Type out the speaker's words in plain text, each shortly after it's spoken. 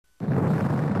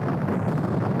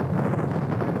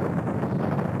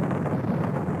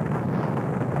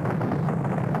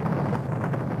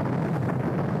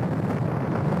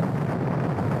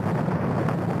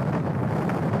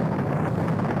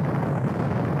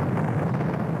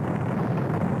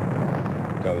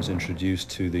I was introduced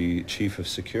to the chief of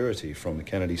security from the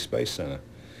Kennedy Space Center.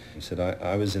 He said,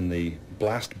 I was in the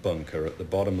blast bunker at the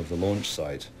bottom of the launch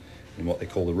site in what they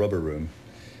call the rubber room,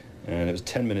 and it was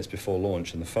 10 minutes before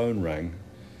launch, and the phone rang,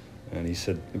 and he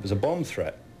said it was a bomb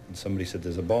threat, and somebody said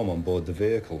there's a bomb on board the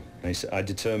vehicle. And he said, I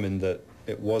determined that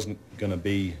it wasn't going to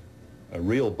be a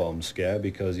real bomb scare,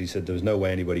 because he said there was no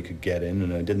way anybody could get in,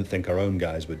 and I didn't think our own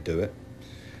guys would do it.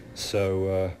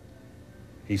 So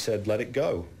he said, let it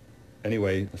go.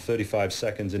 Anyway, 35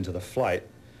 seconds into the flight,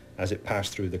 as it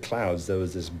passed through the clouds, there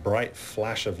was this bright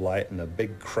flash of light and a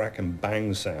big crack and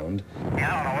bang sound.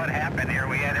 Yeah, I don't know what happened here.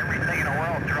 We had everything in the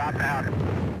world drop out.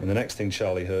 And the next thing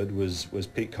Charlie heard was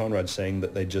Pete Conrad saying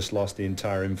that they just lost the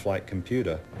entire in-flight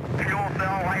computer. Fuel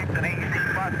cell lights and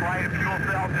AC bus light. Fuel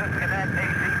cell disconnect.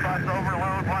 AC bus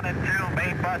overload 1 and 2.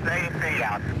 Main bus A and B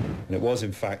out. And it was,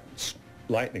 in fact,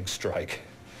 lightning strike.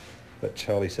 But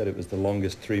Charlie said it was the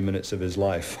longest 3 minutes of his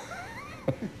life.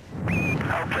 Okay,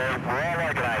 we're all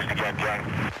organized again,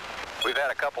 John. We've had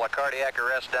a couple of cardiac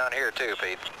arrests down here too,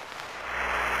 Pete.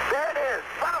 There it is!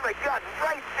 Son of a gun,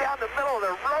 right down the middle of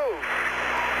the road!